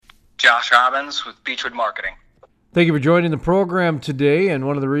Josh Robbins with Beachwood Marketing. Thank you for joining the program today. And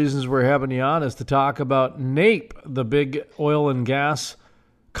one of the reasons we're having you on is to talk about NAPE, the big oil and gas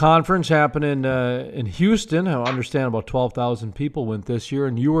conference happening in Houston. I understand about 12,000 people went this year,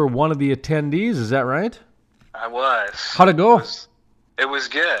 and you were one of the attendees. Is that right? I was. How'd it go? It was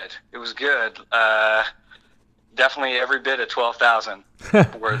good. It was good. Definitely every bit of 12,000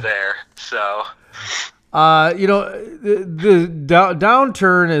 were there. So, the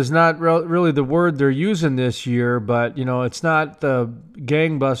downturn is not really the word they're using this year, but, it's not the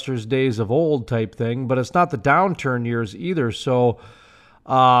gangbusters days of old type thing, but it's not the downturn years either. So,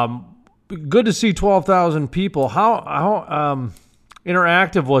 good to see 12,000 people. How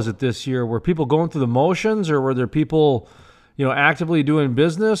interactive was it this year? Were people going through the motions, or were there people, actively doing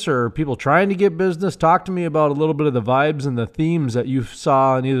business, or people trying to get business? Talk to me about a little bit of the vibes and the themes that you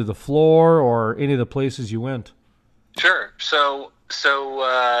saw on either the floor or any of the places you went. Sure. So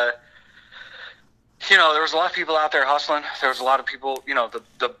there was a lot of people out there hustling. There was a lot of people,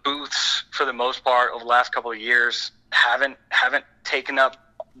 the booths for the most part over the last couple of years haven't taken up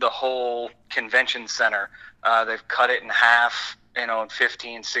the whole convention center. They've cut it in half, in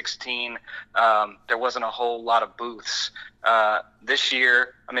 15, 16. There wasn't a whole lot of booths. This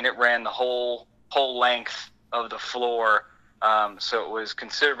year, it ran the whole length of the floor. So it was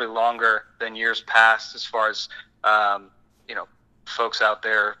considerably longer than years past as far as, folks out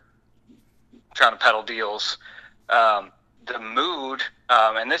there trying to peddle deals. The mood,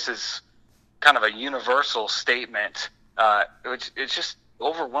 and this is kind of a universal statement, it's just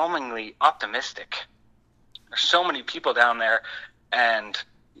overwhelmingly optimistic. There's so many people down there, and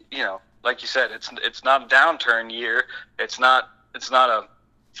like you said, it's not a downturn year. It's not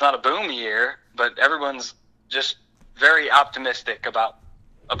a boom year, but everyone's just very optimistic about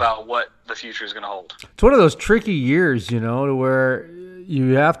what the future is going to hold. It's one of those tricky years, to where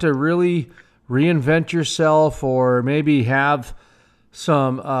you have to really reinvent yourself, or maybe have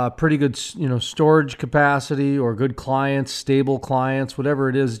some pretty good, storage capacity, or good clients, stable clients, whatever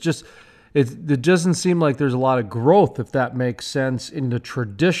it is. It doesn't seem like there's a lot of growth, if that makes sense, in the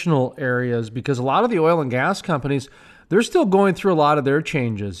traditional areas, because a lot of the oil and gas companies, they're still going through a lot of their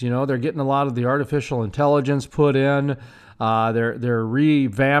changes. They're getting a lot of the artificial intelligence put in. They're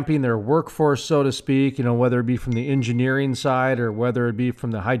revamping their workforce, so to speak, whether it be from the engineering side or whether it be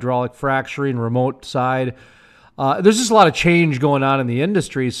from the hydraulic fracturing remote side. There's just a lot of change going on in the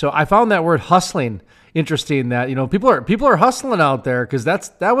industry. So I found that word hustling interesting, that people are hustling out there, because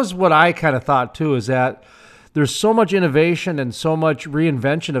that was what I kind of thought too, is that there's so much innovation and so much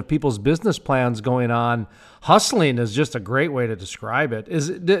reinvention of people's business plans going on. Hustling is just a great way to describe it.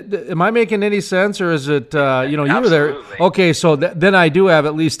 Am I making any sense, or is it you were there? Okay, so then I do have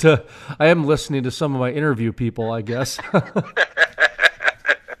at least I am listening to some of my interview people, I guess.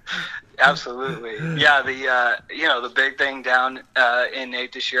 Absolutely. Yeah, the big thing down in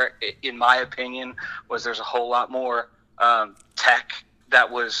NAPE this year, in my opinion, was there's a whole lot more tech that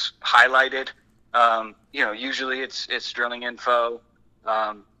was highlighted. Usually it's Drilling Info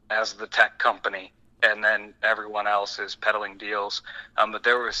as the tech company, and then everyone else is peddling deals. But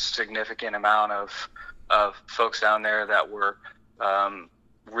there was a significant amount of folks down there that were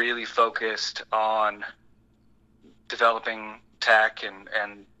really focused on developing tech and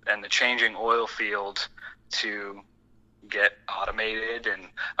the changing oil field to get automated.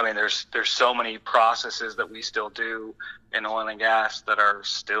 And there's so many processes that we still do in oil and gas that are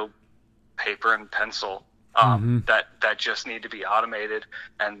still paper and pencil, that just need to be automated.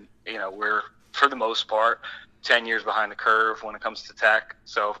 And we're, for the most part, 10 years behind the curve when it comes to tech.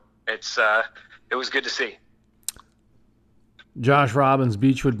 So it was good to see. Josh Robbins,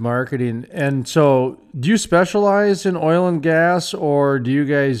 Beachwood Marketing. And so, do you specialize in oil and gas, or do you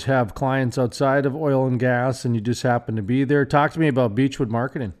guys have clients outside of oil and gas and you just happen to be there? Talk to me about Beachwood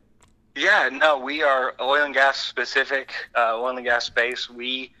Marketing. Yeah, no, we are oil and gas specific, oil and gas space.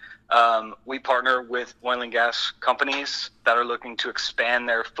 We partner with oil and gas companies that are looking to expand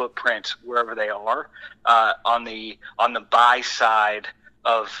their footprint wherever they are, on the buy side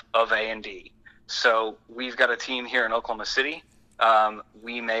of A&D. So we've got a team here in Oklahoma City.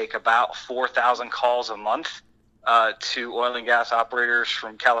 We make about 4,000 calls a month to oil and gas operators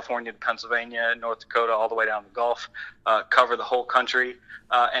from California to Pennsylvania, North Dakota, all the way down the Gulf, cover the whole country,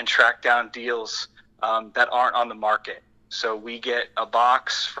 and track down deals that aren't on the market. So we get a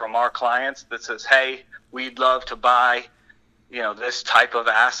box from our clients that says, hey, we'd love to buy, this type of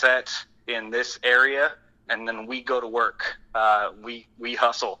asset in this area. And then we go to work. We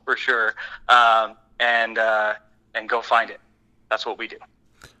hustle for sure, and go find it. That's what we do.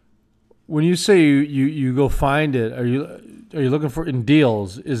 When you say you go find it, are you looking for in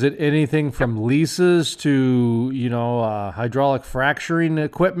deals? Is it anything from leases to, hydraulic fracturing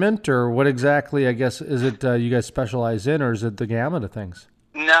equipment, or what exactly, I guess, is it you guys specialize in, or is it the gamut of things?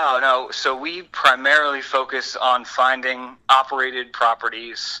 No. So we primarily focus on finding operated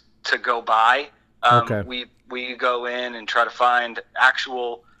properties to go buy. Okay. We go in and try to find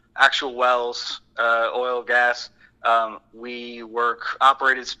actual wells, oil, gas. We work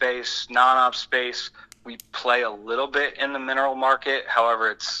operated space, non-op space. We play a little bit in the mineral market. However,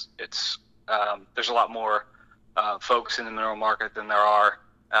 it's there's a lot more folks in the mineral market than there are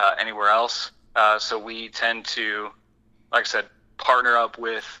anywhere else. So we tend to, like I said, partner up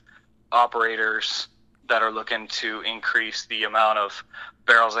with operators that are looking to increase the amount of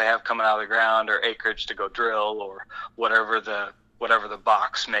barrels they have coming out of the ground, or acreage to go drill, or whatever the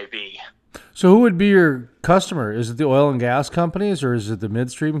box may be. So who would be your customer? Is it the oil and gas companies, or is it the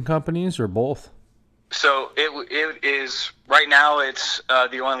midstream companies, or both? So it is right now. It's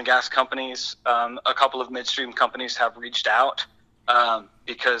the oil and gas companies. A couple of midstream companies have reached out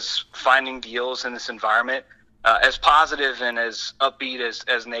because finding deals in this environment, as positive and as upbeat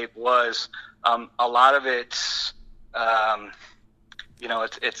as Nate was, a lot of it's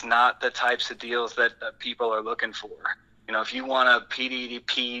it's not the types of deals that people are looking for. If you want a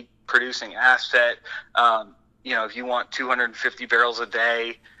PDP producing asset, if you want 250 barrels a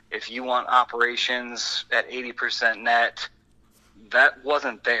day, if you want operations at 80% net, that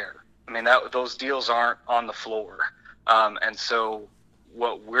wasn't there. I mean, those deals aren't on the floor. And so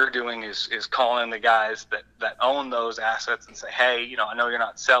what we're doing is calling the guys that own those assets and say, hey, I know you're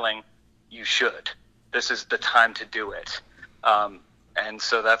not selling. You should. This is the time to do it. And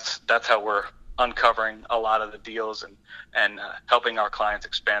so that's how we're uncovering a lot of the deals and helping our clients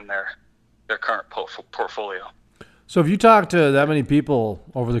expand their current portfolio. So if you talk to that many people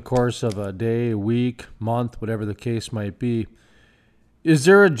over the course of a day, a week, month, whatever the case might be, is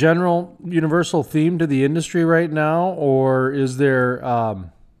there a general universal theme to the industry right now, or is there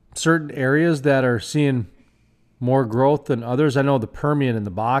certain areas that are seeing more growth than others? I know the Permian and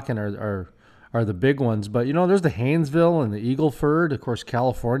the Bakken are the big ones, but there's the Haynesville and the Eagle Ford, of course,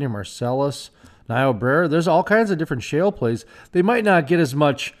 California, Marcellus, Niobrara. There's all kinds of different shale plays. They might not get as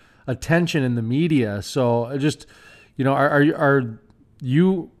much attention in the media, so just are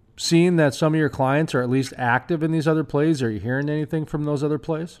you seeing that some of your clients are at least active in these other plays? Are you hearing anything from those other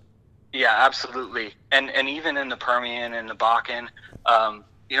plays? Yeah, absolutely. And even in the Permian and the Bakken,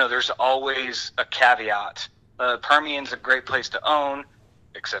 there's always a caveat. Permian's a great place to own,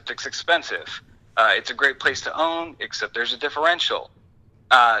 except it's expensive. It's a great place to own, except there's a differential.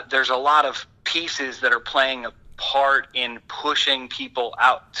 There's a lot of pieces that are playing a part in pushing people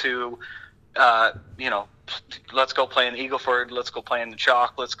out to, let's go play in Eagle Ford, let's go play in the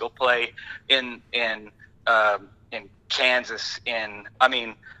Chalk, let's go play in Kansas, in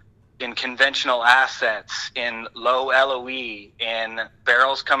conventional assets, in low LOE, in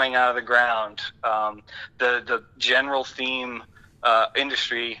barrels coming out of the ground. The general theme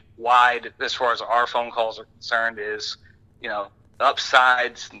industry wide, as far as our phone calls are concerned, is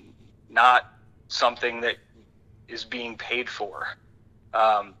upside's not something that is being paid for.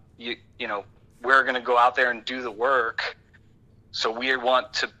 We're going to go out there and do the work, so we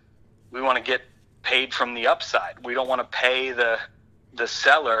want to get paid from the upside. We don't want to pay the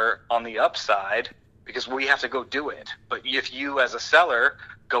seller on the upside because we have to go do it. But if you, as a seller,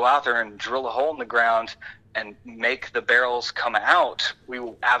 go out there and drill a hole in the ground and make the barrels come out, we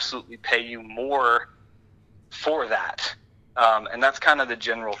will absolutely pay you more for that. And that's kind of the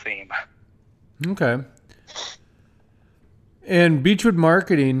general theme. Okay. And Beachwood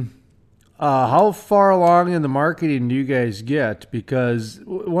Marketing, how far along in the marketing do you guys get? Because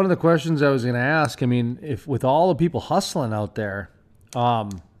one of the questions I was going to ask, if with all the people hustling out there, how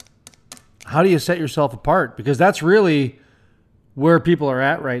do you set yourself apart? Because that's really where people are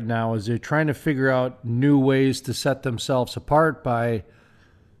at right now, is they're trying to figure out new ways to set themselves apart by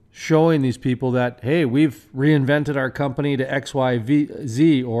showing these people that, hey, we've reinvented our company to X, Y,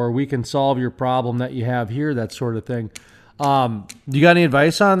 Z, or we can solve your problem that you have here, that sort of thing. Do you got any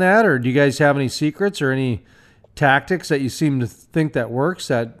advice on that, or do you guys have any secrets or any tactics that you seem to think that works,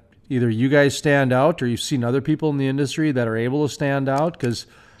 that either you guys stand out or you've seen other people in the industry that are able to stand out? Because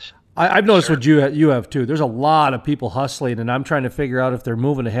I've noticed what you have too. There's a lot of people hustling, and I'm trying to figure out if they're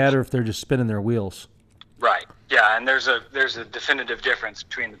moving ahead or if they're just spinning their wheels. Right. Yeah, and there's a definitive difference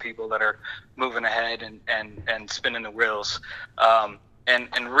between the people that are moving ahead and spinning the wheels.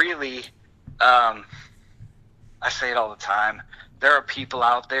 And really, I say it all the time, there are people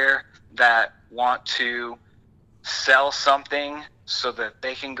out there that want to sell something so that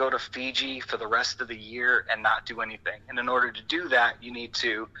they can go to Fiji for the rest of the year and not do anything. And in order to do that, you need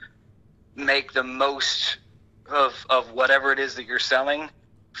to make the most of whatever it is that you're selling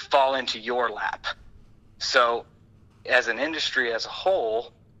fall into your lap. So as an industry as a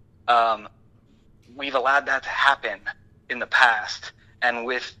whole, we've allowed that to happen in the past. And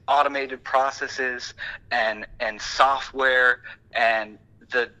with automated processes and software and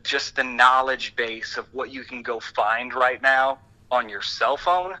just the knowledge base of what you can go find right now on your cell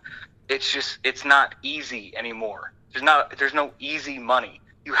phone, it's not easy anymore. There's no easy money.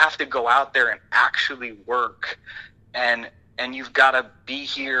 You have to go out there and actually work, and you've got to be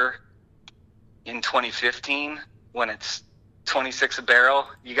here in 2015 when it's 26 a barrel.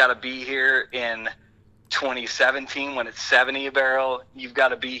 You got to be here in 2017 when it's 70 a barrel. You've got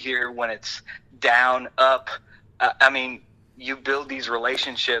to be here when it's down, up. I mean, you build these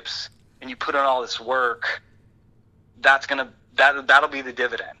relationships and you put in all this work. That'll be the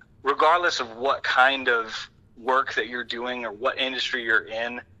dividend, regardless of what kind of work that you're doing or what industry you're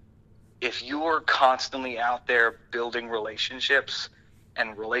in. If you're constantly out there building relationships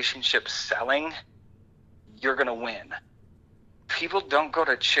and relationship selling, you're going to win. People don't go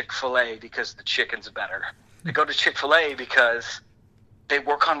to Chick-fil-A because the chicken's better. They go to Chick-fil-A because they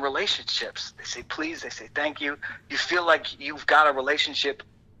work on relationships. They say please, they say thank you. You feel like you've got a relationship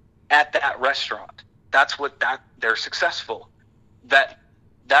at that restaurant. That's what they're successful.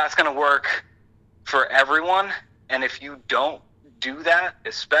 That's going to work for everyone. And if you don't do that,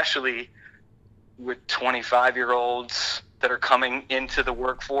 especially with 25-year-olds that are coming into the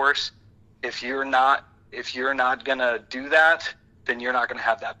workforce, if you're not going to do that, then you're not going to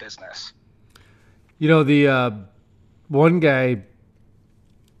have that business. You know, the one guy,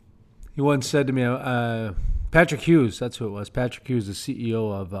 he once said to me, Patrick Hughes, that's who it was. Patrick Hughes, the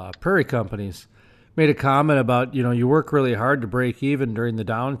CEO of Prairie Companies, made a comment about, you work really hard to break even during the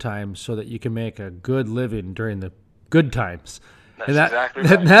downtime so that you can make a good living during the good times. That's exactly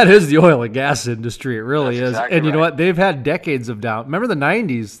right. That is the oil and gas industry. It really is. Exactly and you know right. what? They've had decades of down. Remember the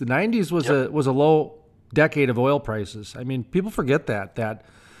 90s? The 90s was a low decade of oil prices. I mean, people forget that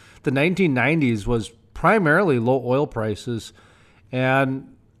the 1990s was primarily low oil prices,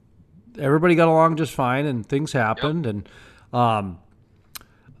 and everybody got along just fine, and things happened. Yep. And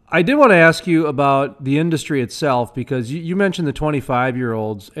I did want to ask you about the industry itself, because you mentioned the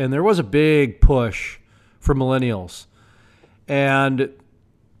 25-year-olds, and there was a big push for millennials. And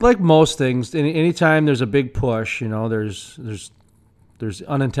like most things, anytime there's a big push, there's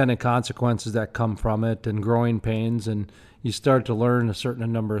unintended consequences that come from it and growing pains, and you start to learn a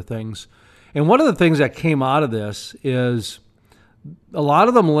certain number of things. And one of the things that came out of this is a lot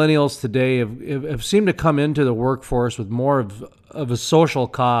of the millennials today have seemed to come into the workforce with more of a social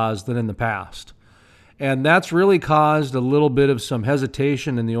cause than in the past. And that's really caused a little bit of some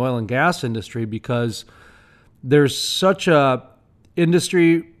hesitation in the oil and gas industry, because there's such a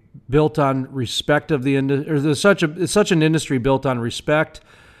industry built on respect of the industry, or it's such an industry built on respect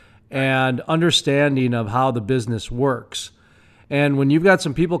and understanding of how the business works. And when you've got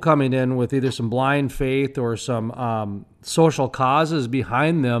some people coming in with either some blind faith or some social causes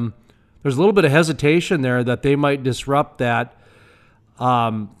behind them, there's a little bit of hesitation there that they might disrupt that,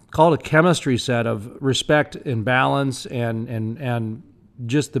 call it a chemistry set of respect and balance and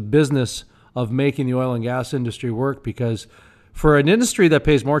just the business of making the oil and gas industry work. Because for an industry that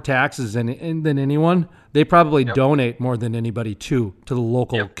pays more taxes than anyone, they probably donate more than anybody to the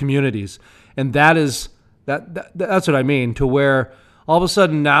local communities. And that's what I mean, to where all of a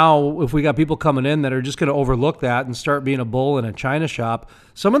sudden now, if we got people coming in that are just going to overlook that and start being a bull in a china shop,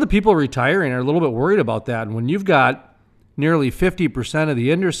 some of the people retiring are a little bit worried about that. And when you've got nearly 50% of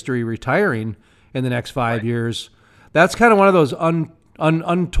the industry retiring in the next 5 years, that's kind of one of those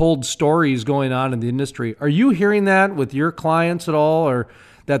untold stories going on in the industry. Are you hearing that with your clients at all, or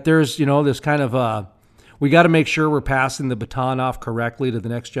that there's, this kind of we got to make sure we're passing the baton off correctly to the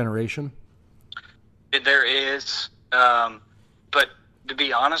next generation? There is, but to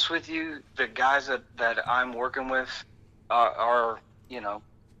be honest with you, the guys that I'm working with are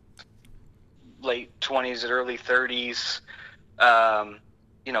late 20s and early 30s,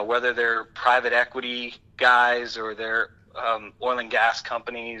 whether they're private equity guys or they're oil and gas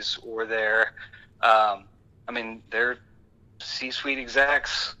companies, or they're C-suite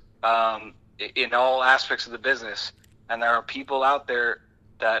execs in all aspects of the business. And there are people out there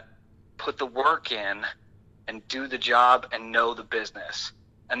that put the work in and do the job and know the business.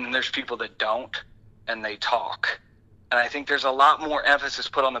 And then there's people that don't, and they talk. And I think there's a lot more emphasis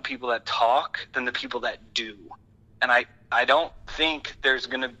put on the people that talk than the people that do. And I don't think there's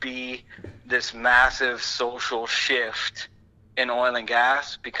going to be this massive social shift in oil and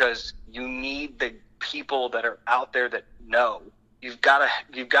gas because you need the people that are out there that know. You've got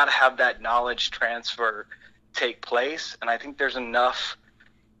to have that knowledge transfer take place, and I think there's enough.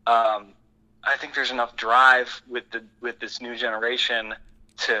 I think there's enough drive with this new generation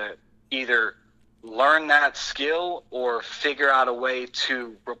to either learn that skill or figure out a way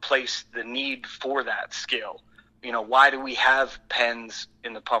to replace the need for that skill. You know, why do we have pens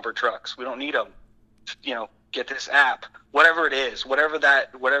in the pumper trucks? We don't need them. You know, get this app, whatever it is, whatever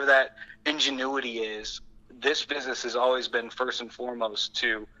that ingenuity is. This business has always been first and foremost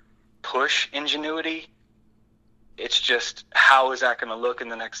to push ingenuity. It's just, how is that going to look in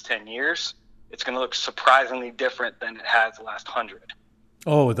the next 10 years? It's going to look surprisingly different than it has the last 100.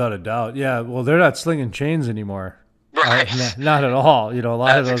 Oh, without a doubt. Yeah. Well, they're not slinging chains anymore. Right. Not at all. You know, a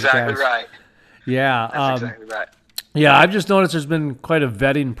lot of those exactly guys. Right. Yeah. That's exactly right. Yeah. I've just noticed there's been quite a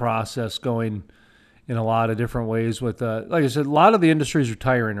vetting process going in a lot of different ways with, like I said, a lot of the industry is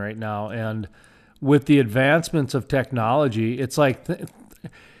retiring right now. And with the advancements of technology, it's like,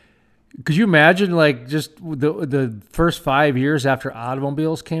 could you imagine like just the first 5 years after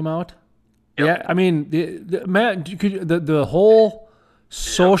automobiles came out? Yep. Yeah. I mean, the whole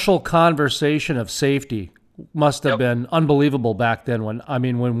social conversation of safety must have been unbelievable back then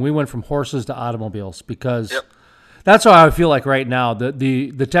when we went from horses to automobiles, because that's how I feel like right now.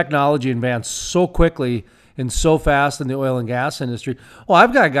 The technology advanced so quickly and so fast in the oil and gas industry. Well,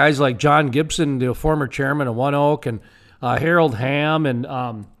 I've got guys like John Gibson, the former chairman of One Oak, and Harold Ham, and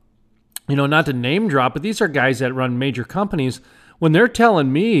not to name drop, but these are guys that run major companies. When they're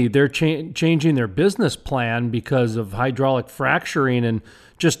telling me they're changing their business plan because of hydraulic fracturing and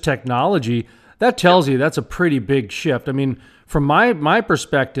just technology, that tells you that's a pretty big shift. I mean, from my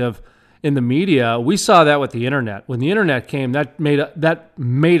perspective in the media, we saw that with the internet. When the internet came, that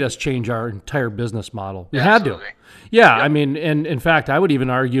made us change our entire business model. We had to. Yeah, I mean, and in fact, I would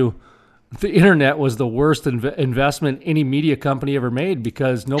even argue the internet was the worst investment any media company ever made,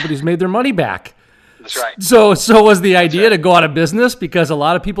 because nobody's made their money back. That's right. So was the idea to go out of business, because a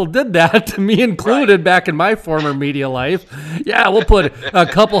lot of people did that, me included, back in my former media life. Yeah, we'll put a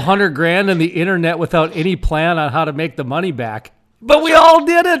couple $100,000 in the internet without any plan on how to make the money back. But we all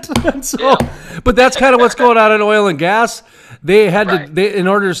did it. But that's kind of what's going on in oil and gas. They had to, in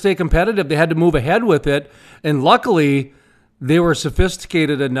order to stay competitive, they had to move ahead with it. And luckily, they were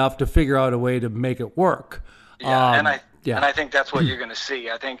sophisticated enough to figure out a way to make it work. And I think that's what you're going to see.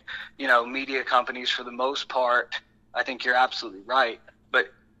 I think, media companies, for the most part, I think you're absolutely right.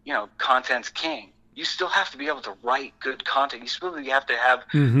 But, content's king. You still have to be able to write good content. You still have to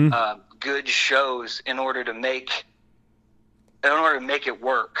have good shows in order to make it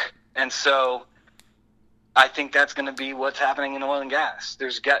work. And so I think that's going to be what's happening in oil and gas.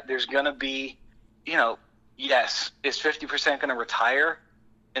 There's going to be, yes, is 50% going to retire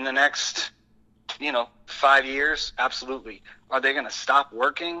in the next 5 years? Absolutely. Are they going to stop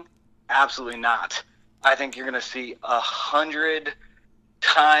working? Absolutely not. I think you're going to see 100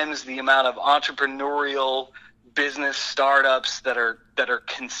 times the amount of entrepreneurial business startups that are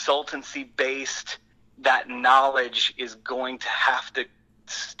consultancy based. That knowledge is going to have to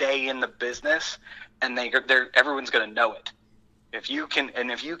stay in the business, and everyone's going to know it. If you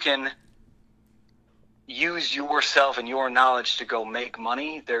can use yourself and your knowledge to go make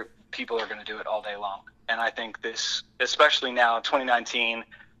money, people are going to do it all day long. And I think this, especially now, 2019,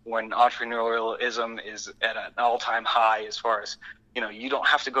 when entrepreneurialism is at an all-time high, as far as, you don't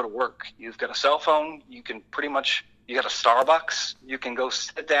have to go to work. You've got a cell phone. You can you got a Starbucks. You can go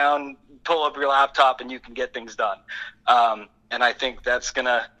sit down, pull up your laptop, and you can get things done. And I think that's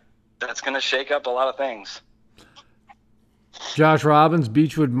gonna shake up a lot of things. Josh Robbins,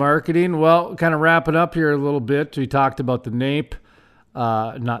 Beachwood Marketing. Well, kind of wrapping up here a little bit. We talked about the NAPE.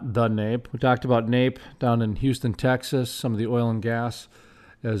 Not the NAPE. We talked about NAPE down in Houston, Texas, some of the oil and gas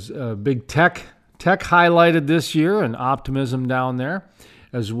as big tech highlighted this year, and optimism down there,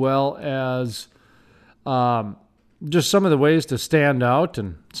 as well as just some of the ways to stand out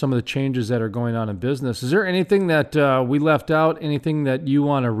and some of the changes that are going on in business. Is there anything that we left out, anything that you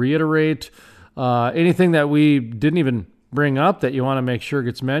want to reiterate, anything that we didn't even bring up that you want to make sure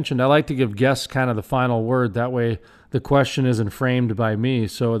gets mentioned? I like to give guests kind of the final word. That way the question isn't framed by me.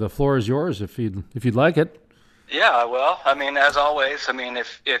 So the floor is yours if you'd like it. Yeah, well, I mean, as always, I mean,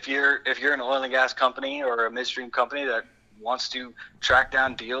 if you're an oil and gas company or a midstream company that wants to track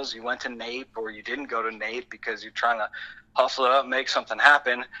down deals, you went to NAPE or you didn't go to NAPE because you're trying to hustle it up, make something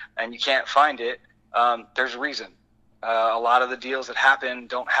happen, and you can't find it, there's a reason. A lot of the deals that happen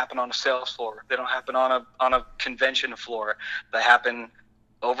don't happen on a sales floor. They don't happen on a convention floor. They happen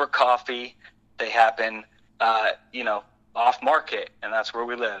over coffee. They happen, off market, and that's where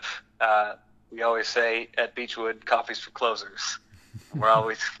we live. We always say at Beachwood, coffee's for closers. We're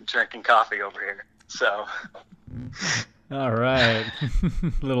always drinking coffee over here. So. All right.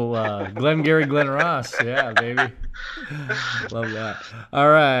 Little Glengarry Glen Ross. Yeah, baby. Love that. All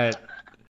right.